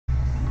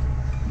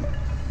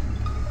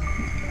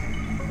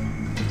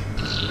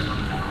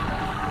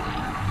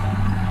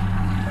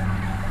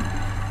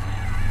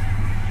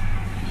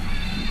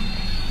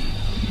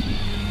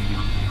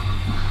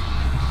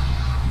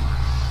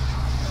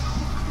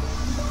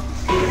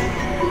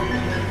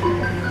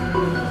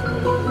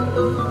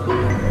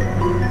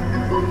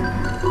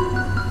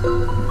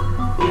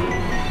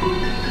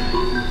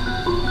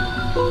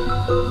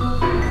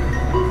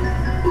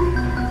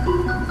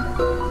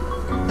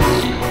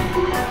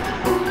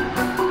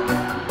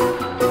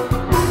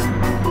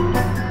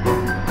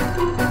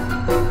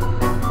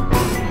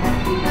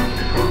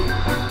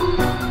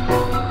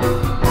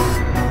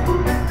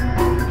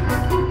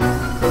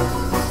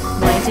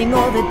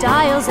turning all the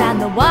dials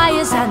and the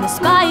wires and the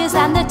spires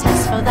and the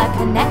tests for the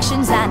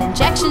connections and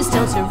injections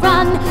still to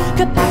run,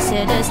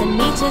 capacitors and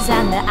meters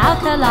and the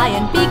alkali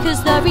and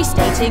beakers, the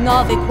restating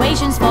of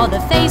equations for the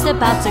phase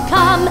about to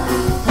come.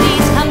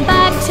 Please come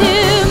back to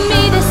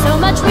me, there's so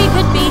much we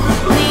could be.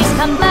 Please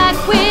come back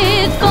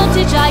with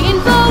voltage I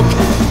invoke.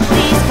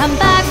 Please come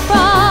back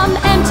from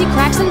empty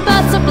cracks and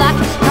births of black.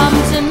 Come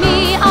to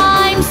me,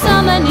 I'm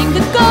summoning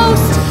the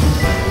ghost.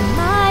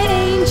 My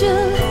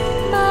angel,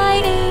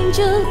 my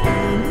angel,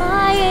 be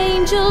my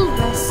angel,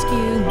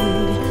 rescue me.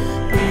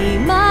 Be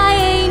my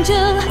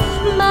angel,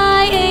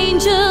 my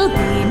angel,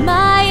 be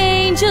my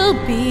angel,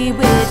 be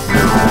with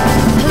me.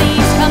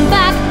 Please come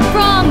back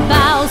from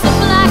boughs of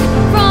black,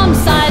 from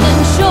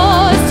silent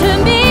shores to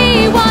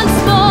me once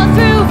more,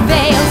 through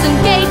veils and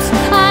gates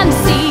and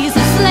seas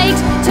of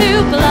slate, to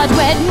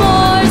blood-red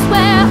moors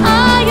where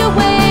I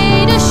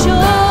await a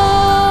shore.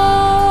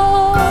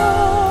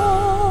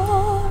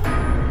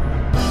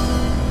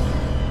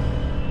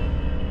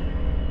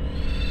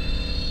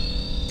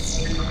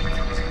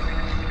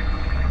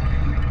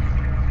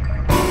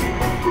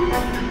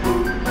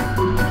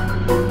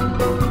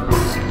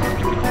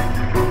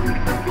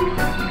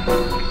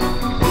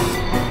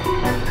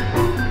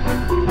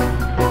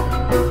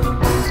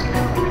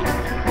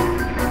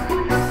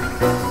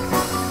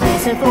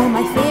 Of all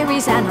my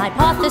theories and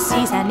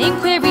hypotheses and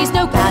inquiries,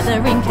 no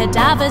gathering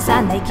cadavers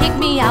and they kick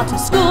me out of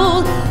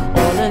school.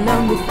 All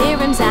alone with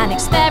theorems and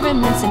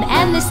experiments and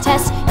endless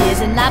tests,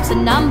 years in labs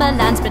and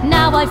numberlands, but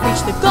now I've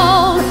reached the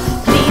goal.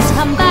 Please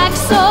come back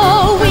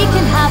so we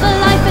can have a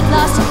life at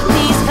last.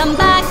 Please come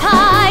back,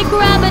 I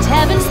grab at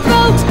heaven's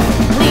throat.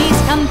 Please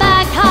come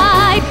back,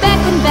 I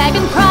beckon, beg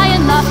and cry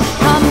and laugh.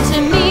 Come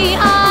to me,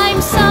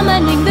 I'm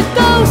summoning the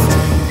ghost.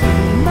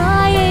 Be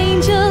my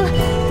angel,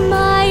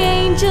 my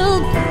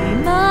angel,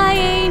 my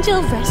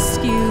angel,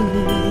 rescue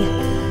me.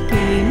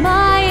 Be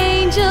my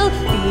angel,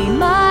 be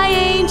my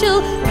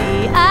angel,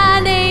 be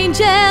an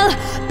angel,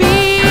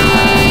 be.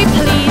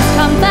 Please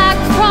come back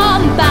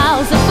from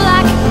boughs of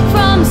black,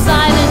 from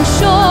silent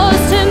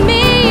shores to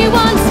me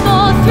once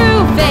more,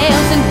 through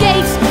veils and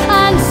gates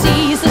and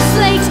seas of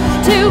slate,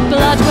 to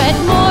blood-red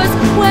moors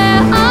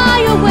where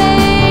I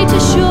await a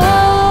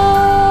shore.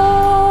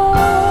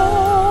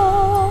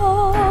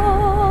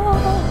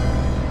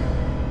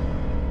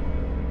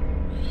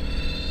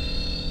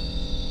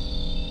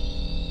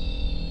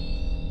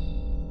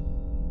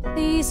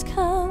 Please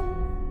come,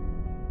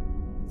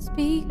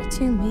 speak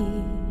to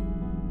me.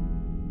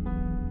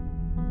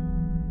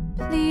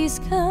 Please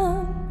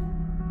come,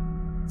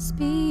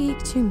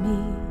 speak to me.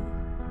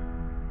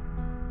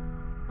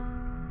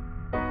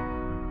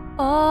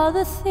 All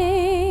the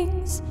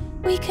things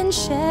we can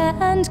share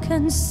and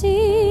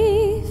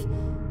conceive,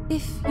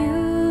 if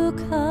you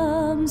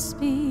come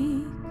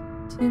speak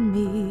to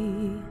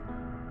me.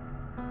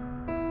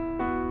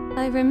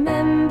 I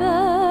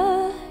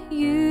remember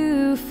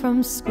you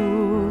from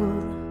school.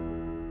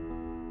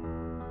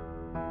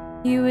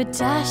 You were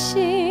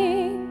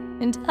dashing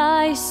and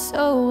I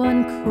so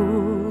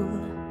uncool.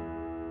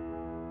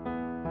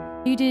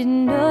 You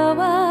didn't know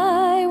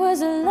I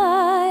was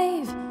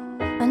alive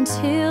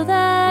until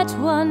that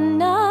one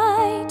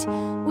night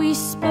we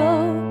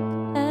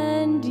spoke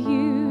and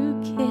you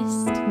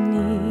kissed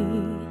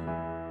me.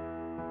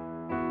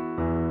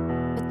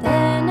 But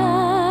then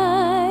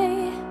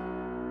I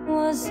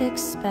was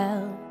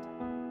expelled.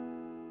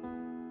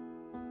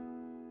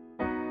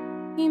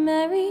 You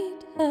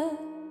married her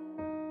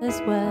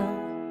as well.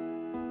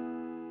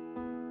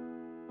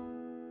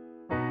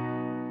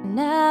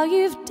 Now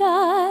you've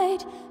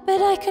died,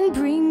 but I can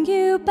bring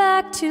you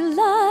back to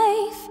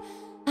life,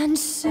 and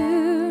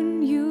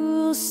soon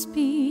you'll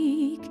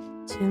speak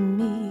to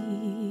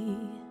me.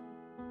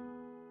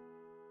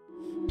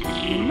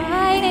 Be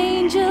my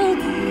angel,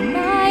 be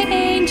my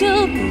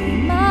angel,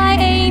 be my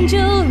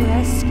angel,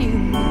 rescue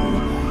me.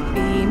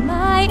 Be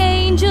my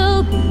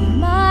angel, be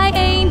my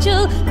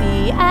angel,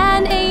 be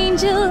an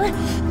angel,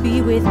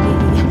 be with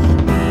me.